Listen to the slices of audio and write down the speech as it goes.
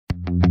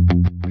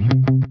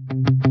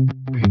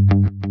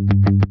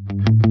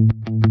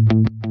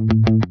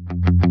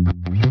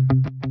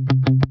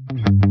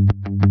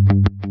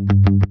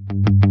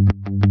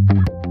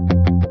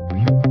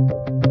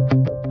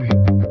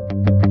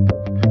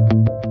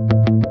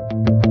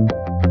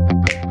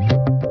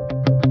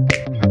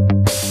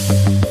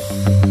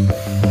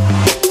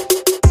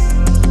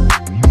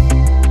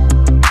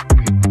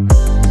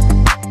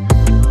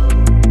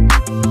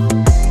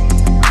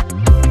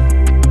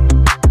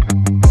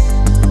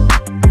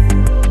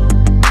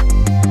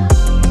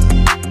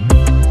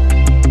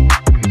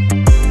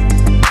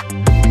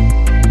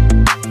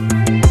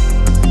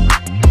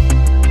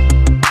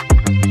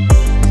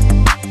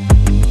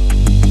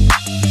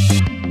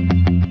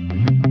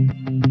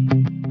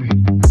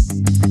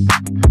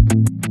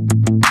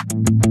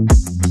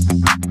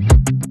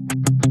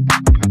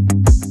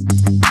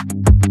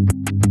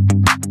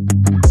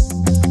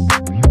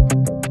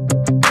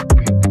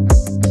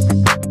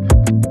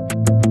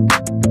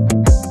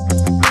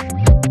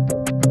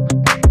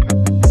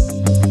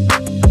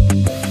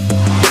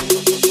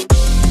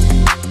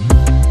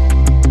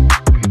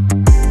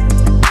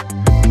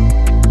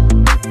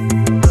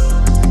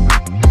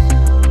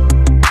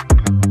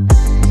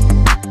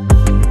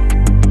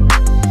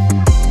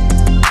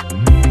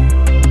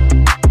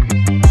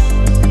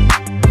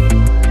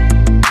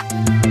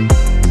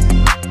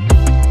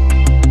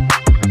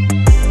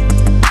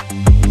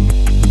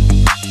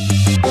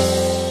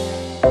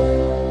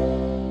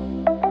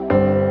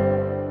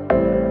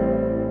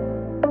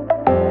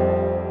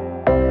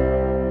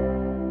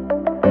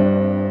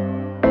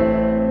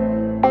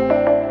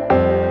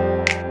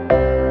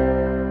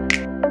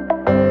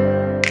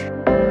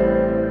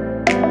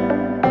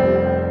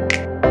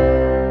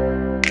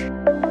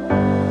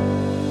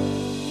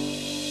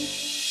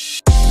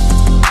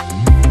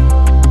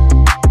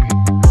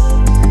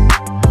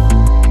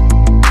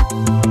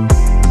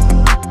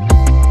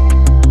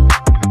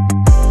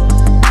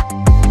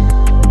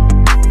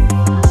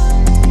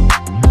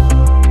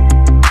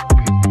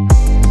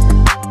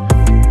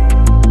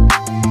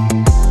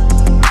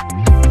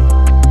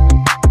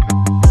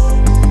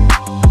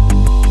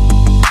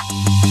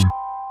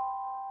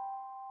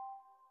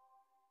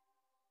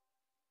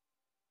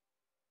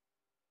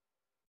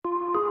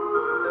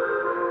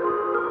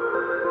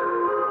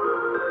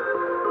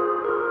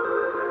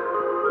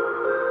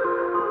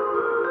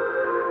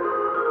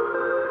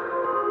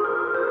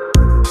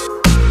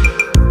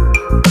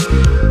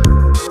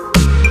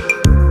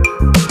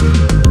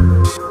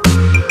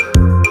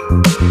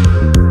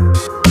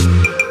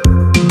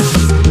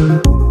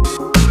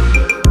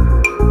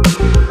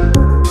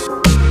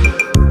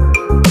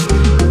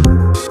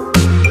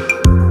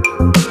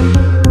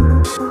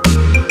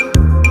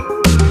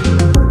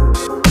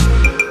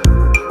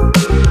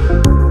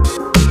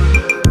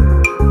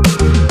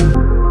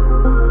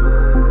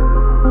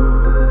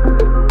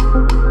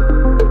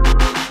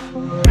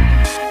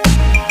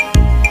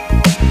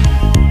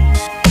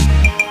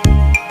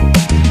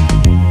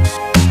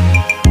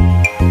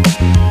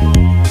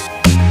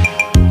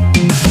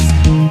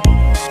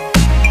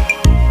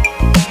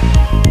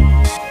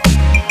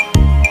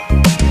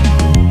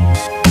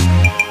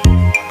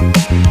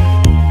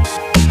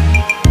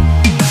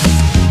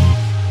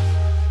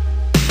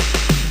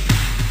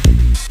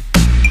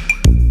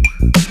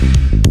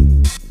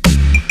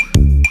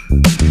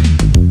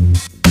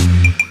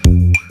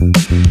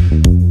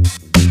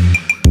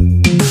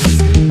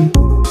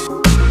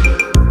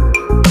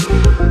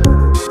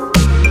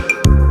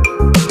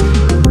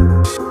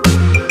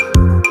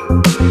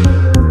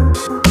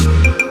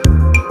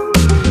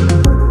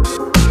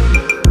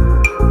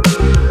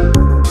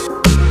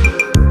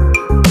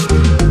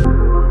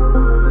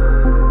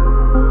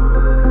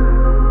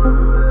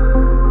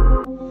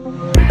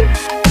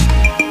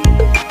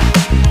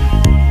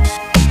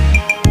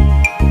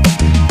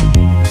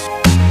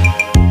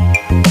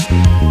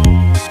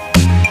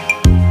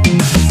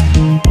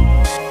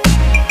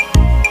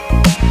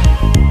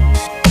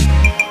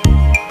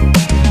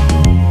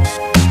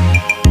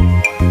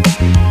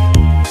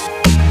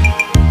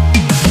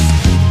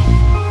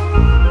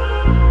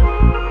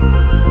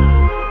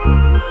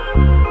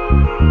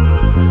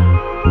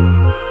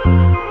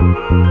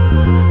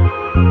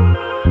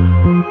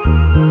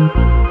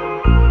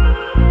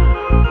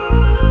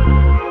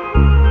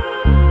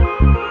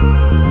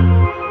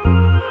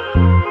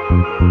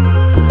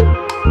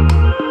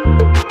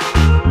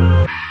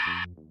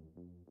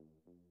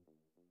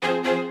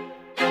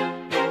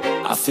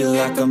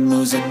like I'm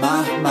losing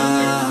my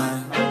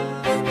mind.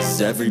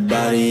 Is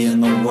everybody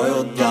in the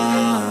world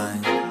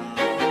blind?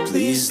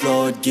 Please,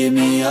 Lord, give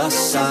me a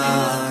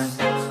sign,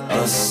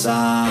 a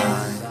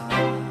sign.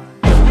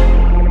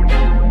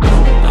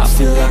 I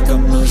feel like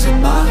I'm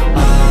losing my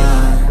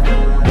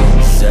mind.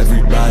 Is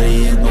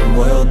everybody in the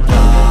world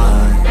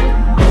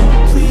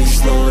blind?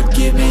 Please, Lord,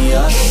 give me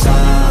a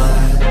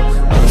sign,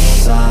 a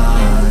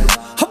sign.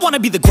 I wanna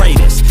be the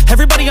greatest.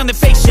 Everybody on the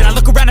fake shit. I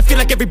look around and feel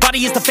like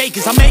everybody is the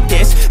fakest. I make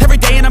this every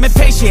day and I'm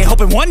impatient,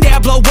 hoping one day I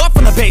blow up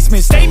from the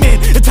basement.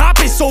 Statement, the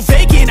top is so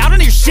vacant. I don't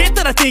hear shit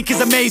that I think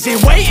is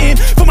amazing. Waiting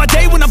for my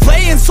day when I'm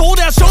playing sold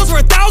out shows for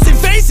 1,000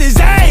 faces.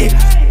 Hey,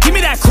 give me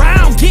that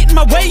crown, get in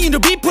my way and to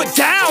be put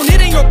down. It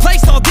ain't your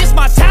place, all this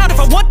my town. If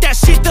I want that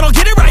shit, then I'll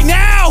get it right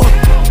now.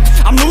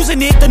 I'm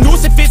losing it, the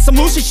noose it fits. I'm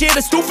losing shit,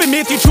 a stupid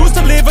myth. You choose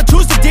to live or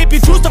choose to dip. You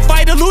choose to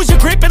fight or lose your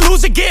grip and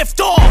lose a gift.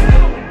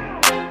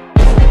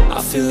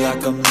 I feel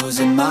like I'm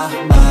losing my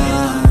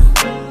mind.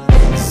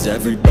 Is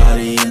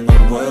everybody in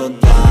the world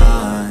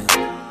blind?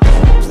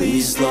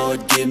 Please,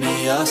 Lord, give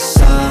me a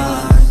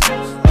sign,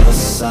 a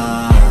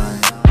sign.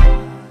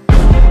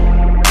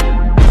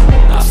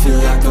 I feel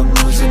like I'm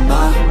losing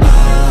my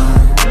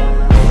mind.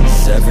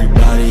 Is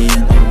everybody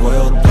in the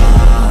world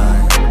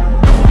blind?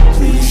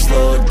 Please,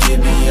 Lord, give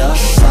me a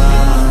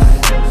sign,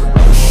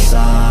 a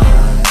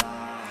sign.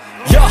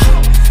 Yeah.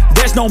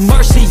 There's no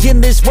mercy in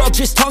this world,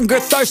 just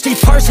hunger-thirsty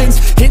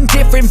persons in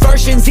different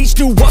versions. Each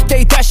new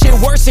update, that shit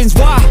worsens.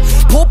 Why?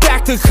 Pull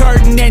back the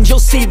curtain and you'll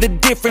see the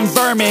different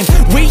vermin.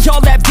 We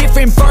all have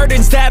different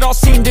burdens that all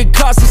seem to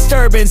cause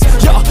disturbance.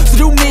 Yo, so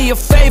do me a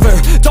favor,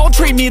 don't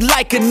treat me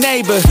like a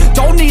neighbor.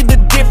 Don't need the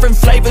different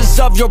flavors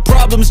of your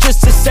problems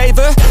just to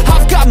savor.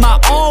 I've got my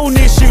own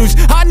issues,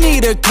 I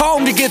need a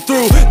comb to get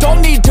through.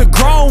 Don't need to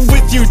groan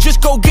with you, just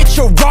go get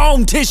your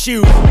own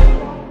tissue.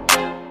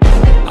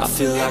 I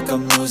feel like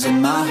I'm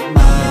losing my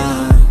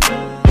mind.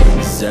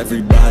 Is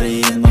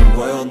everybody in the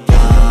world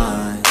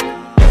blind?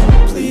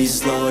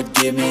 Please, Lord,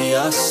 give me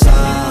a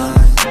sign,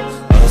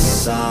 a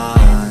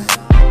sign.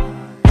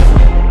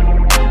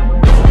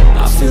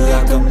 I feel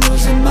like I'm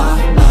losing my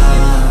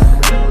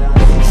mind.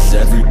 Is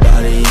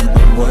everybody in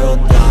the world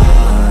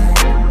blind?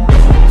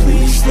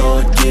 Please,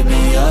 Lord, give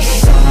me a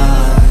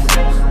sign,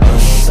 a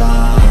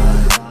sign.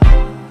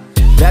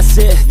 That's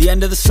it, the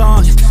end of the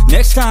song.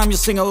 Next time you'll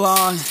sing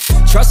along.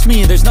 Trust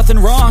me, there's nothing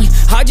wrong.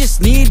 I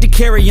just need to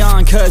carry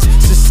on, cause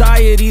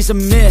society's a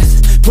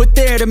myth put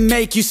there to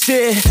make you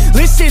sit.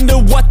 Listen to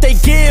what they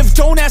give.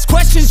 Don't ask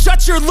questions,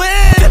 shut your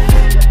lid.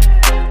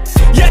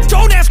 Yeah,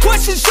 don't ask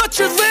questions, shut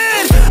your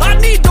lid. I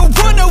need to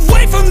run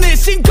away from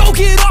this and go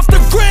get off the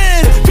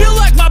grid. Feel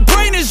like my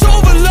brain is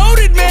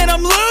overloaded, man,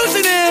 I'm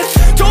losing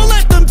it. Don't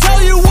let them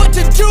tell you what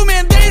to do,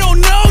 man, they don't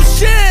know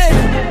shit.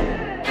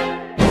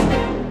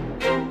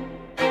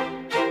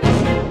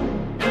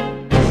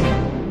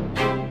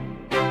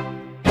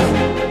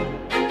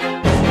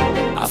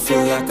 I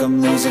feel like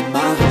I'm losing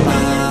my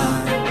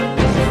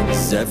mind.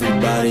 Is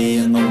everybody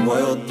in the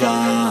world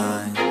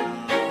blind?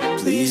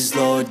 Please,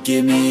 Lord,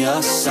 give me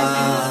a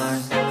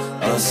sign,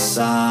 a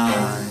sign.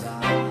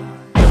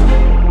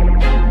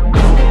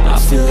 I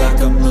feel like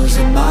I'm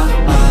losing my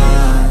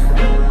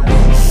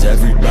mind. Is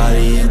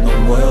everybody in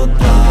the world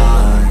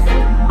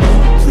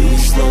blind?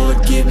 Please,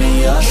 Lord, give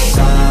me a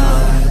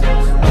sign,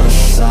 a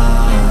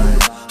sign.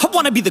 I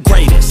wanna be the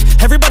greatest.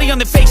 Everybody on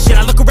the fake shit.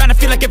 I look around and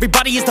feel like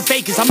everybody is the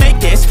fakest. I make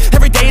this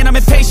every day and I'm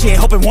impatient,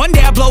 hoping one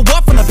day I blow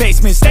up from the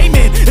basement.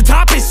 Statement, the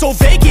top is so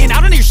vacant.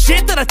 I don't hear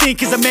shit that I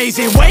think is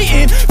amazing.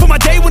 Waiting for my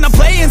day when I'm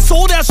playing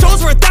sold out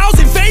shows for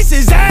 1,000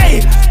 faces.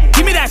 Hey,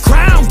 give me that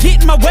crown,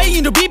 get in my way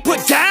and to be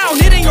put down.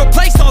 It ain't your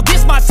place, all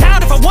this my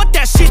town. If I want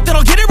that shit, then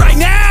I'll get it right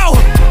now.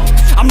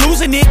 I'm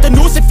losing it, the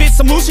noose it fits.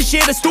 I'm losing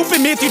shit, a stupid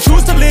myth. You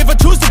choose to live or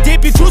choose to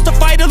dip. You choose to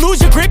fight or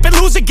lose your grip and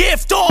lose a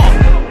gift.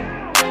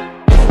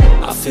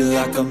 I feel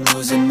like I'm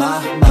losing my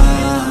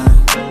mind.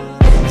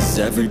 Is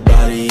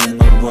everybody in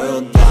the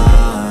world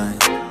blind?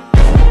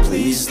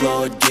 Please,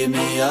 Lord, give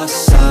me a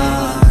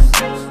sign,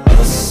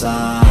 a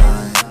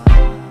sign.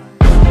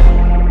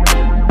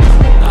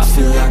 I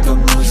feel like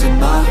I'm losing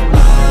my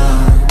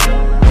mind.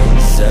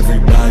 Is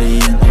everybody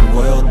in the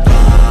world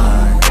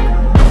blind?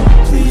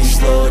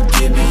 Please, Lord,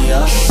 give me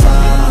a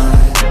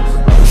sign,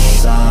 a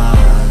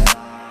sign.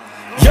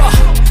 Yeah.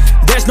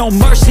 There's no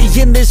mercy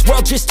in this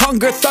world, just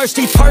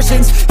hunger-thirsty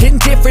persons in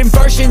different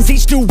versions.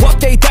 Each new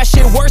update, that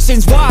shit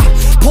worsens. Why?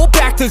 Pull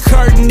back the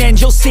curtain and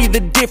you'll see the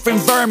different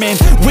vermin.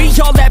 We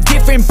all have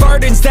different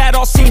burdens that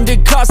all seem to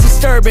cause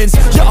disturbance.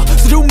 Yo,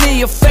 so do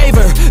me a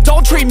favor,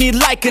 don't treat me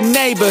like a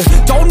neighbor.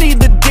 Don't need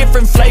the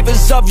different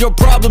flavors of your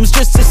problems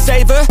just to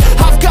savor.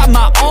 I've got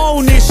my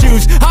own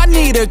issues, I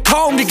need a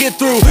comb to get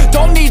through.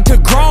 Don't need to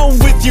groan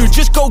with you,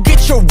 just go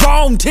get your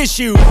own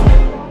tissue.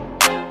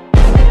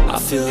 I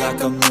feel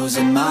like I'm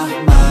losing my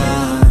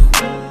mind.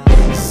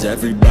 Is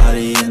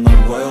everybody in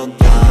the world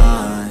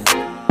blind?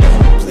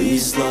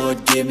 Please,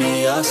 Lord, give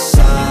me a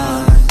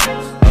sign,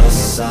 a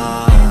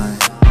sign.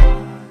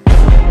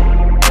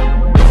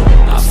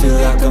 I feel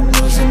like I'm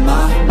losing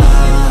my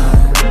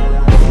mind.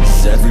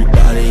 Is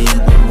everybody in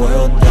the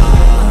world blind?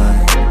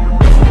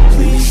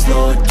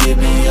 Lord, give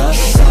me a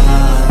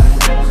sign,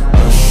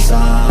 a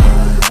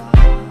sign.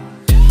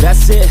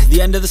 That's it,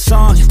 the end of the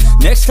song.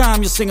 Next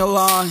time you'll sing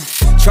along.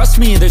 Trust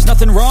me, there's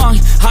nothing wrong.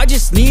 I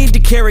just need to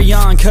carry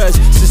on, cause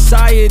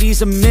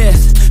society's a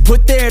myth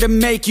put there to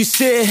make you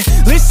sit.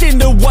 Listen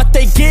to what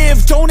they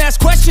give. Don't ask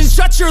questions,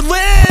 shut your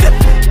lid.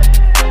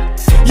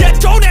 Yeah,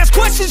 don't ask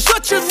questions,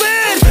 shut your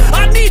lid.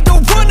 I need to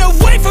run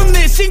away from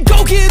this and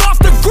go get off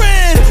the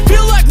grid.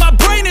 Feel like my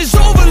brain is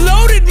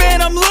overloaded,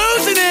 man, I'm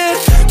losing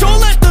it. Don't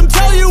let them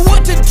tell you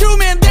what to do,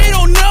 man, they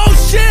don't know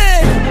shit.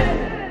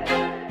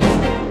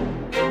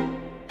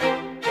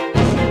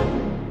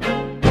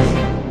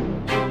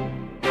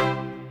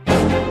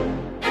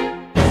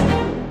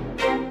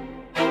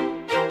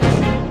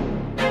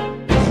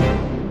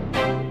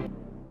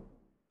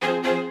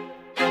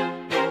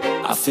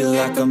 I feel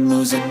like I'm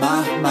losing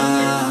my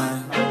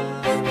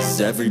mind. Is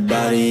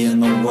everybody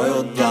in the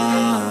world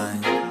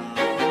blind?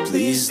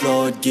 Please,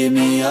 Lord, give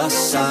me a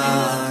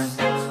sign,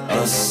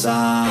 a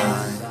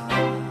sign.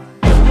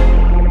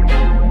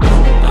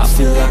 I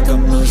feel like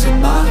I'm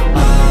losing my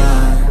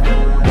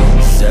mind.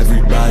 Is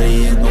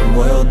everybody in the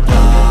world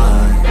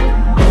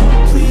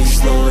blind?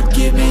 Please, Lord,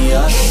 give me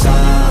a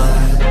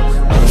sign,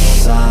 a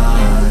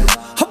sign.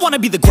 I wanna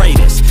be the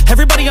greatest.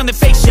 Everybody on the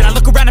fake shit. I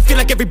look around and feel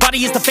like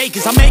everybody is the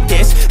fakest. I make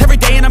this every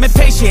day and I'm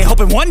impatient,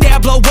 hoping one day I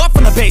blow up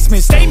from the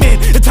basement.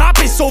 Statement, the top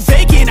is so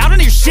vacant. I don't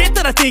hear shit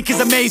that I think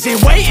is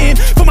amazing. Waiting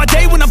for my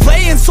day when I'm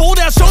playing sold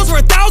out shows for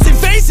 1,000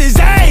 faces.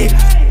 Hey,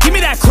 give me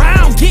that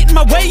crown, get in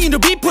my way and to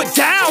be put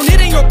down. It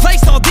ain't your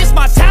place, no, this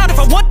my town. If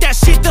I want that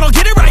shit, then I'll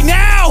get it right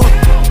now.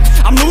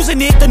 I'm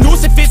losing it, the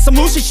noose it fits. I'm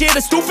losing shit,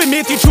 a stupid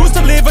myth. You choose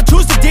to live or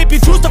choose to dip. You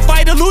choose to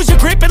fight or lose your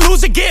grip and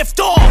lose a gift.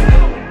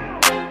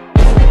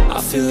 I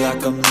feel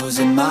like I'm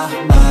losing my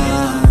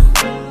mind.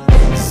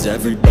 Is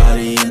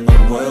everybody in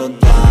the world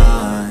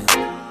blind?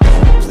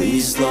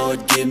 Please,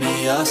 Lord, give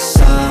me a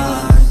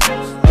sign,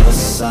 a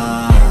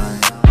sign.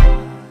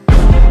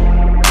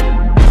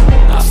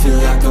 I feel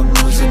like I'm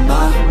losing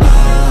my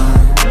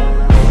mind.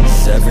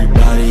 Is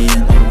everybody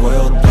in the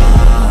world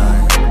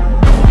blind?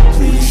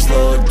 Please,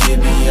 Lord, give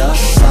me a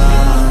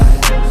sign,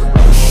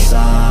 a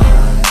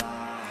sign.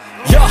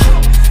 Yeah.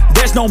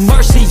 There's no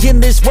mercy in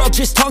this world,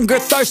 just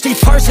hunger-thirsty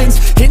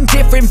persons in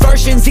different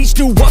versions. Each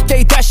new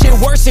update, that shit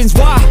worsens.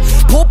 Why?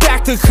 Pull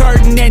back the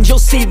curtain and you'll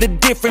see the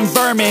different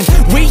vermin.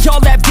 We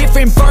all have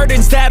different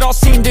burdens that all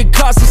seem to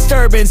cause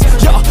disturbance.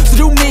 Yo, so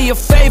do me a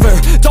favor,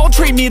 don't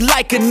treat me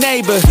like a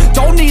neighbor.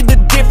 Don't need the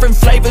different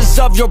flavors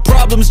of your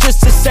problems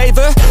just to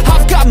savor.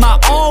 I've got my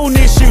own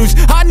issues,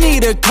 I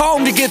need a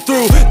comb to get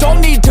through.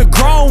 Don't need to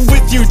groan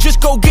with you, just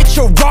go get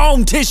your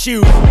own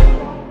tissue.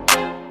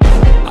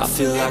 I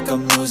feel like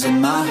I'm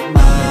losing my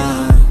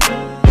mind.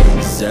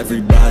 Is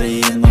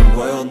everybody in the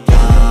world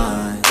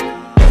blind?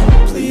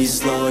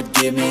 Please, Lord,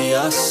 give me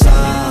a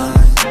sign,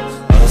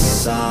 a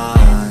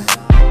sign.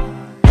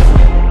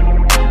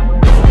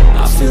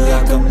 I feel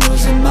like I'm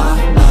losing my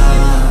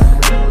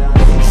mind.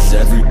 Is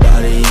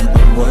everybody in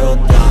the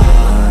world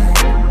blind?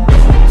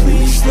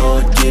 Please,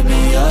 Lord, give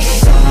me a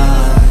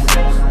sign,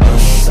 a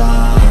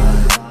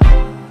sign.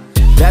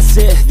 That's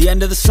it, the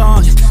end of the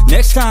song.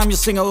 Next time you'll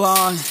sing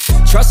along.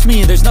 Trust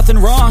me, there's nothing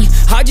wrong.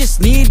 I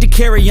just need to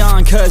carry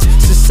on, cause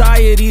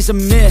society's a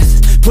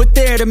myth put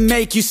there to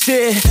make you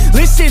sit.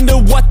 Listen to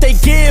what they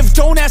give.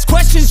 Don't ask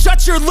questions,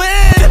 shut your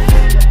lid.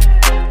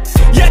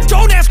 Yeah,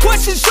 don't ask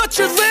questions, shut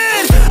your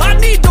lid. I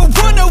need to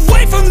run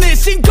away from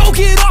this and go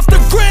get off the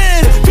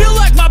grid. Feel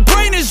like my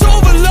brain is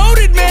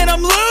overloaded, man,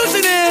 I'm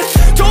losing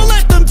it. Don't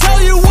let them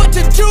tell you what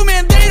to do,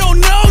 man, they don't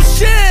know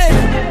shit.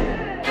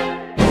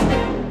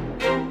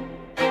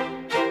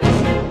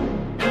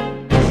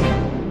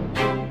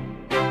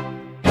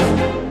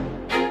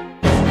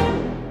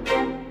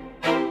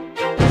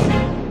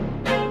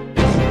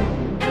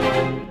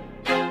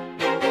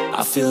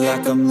 I feel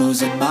like I'm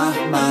losing my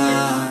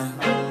mind.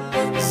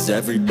 Is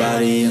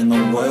everybody in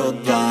the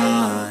world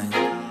blind?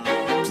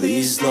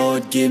 Please,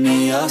 Lord, give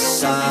me a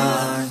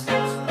sign,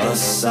 a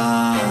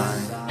sign.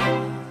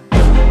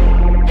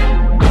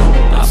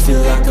 I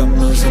feel like I'm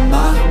losing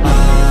my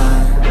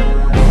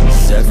mind.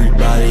 Is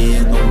everybody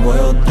in the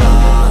world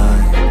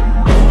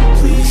blind?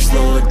 Please,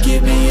 Lord,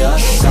 give me a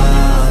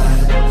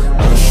sign,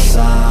 a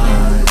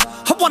sign.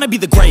 I wanna be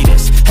the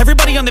greatest.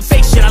 Everybody on the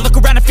fake shit. I look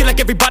around and feel like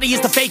everybody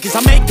is the fakest.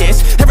 I make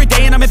this every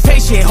day and I'm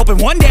impatient, hoping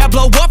one day I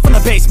blow up from the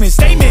basement.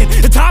 Statement,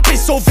 the top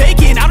is so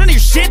vacant. I don't hear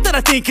shit that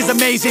I think is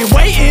amazing.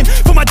 Waiting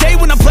for my day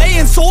when I'm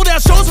playing sold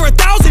out shows for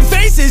 1,000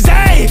 faces.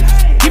 Hey,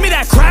 give me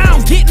that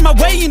crown, get in my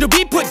way and to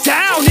be put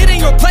down. It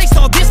ain't your place,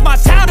 no, this my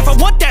town. If I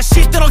want that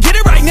shit, then I'll get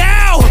it right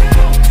now.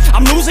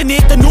 I'm losing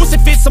it, the noose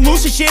it fits. I'm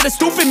losing shit, a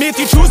stupid myth.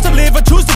 You choose to live or choose to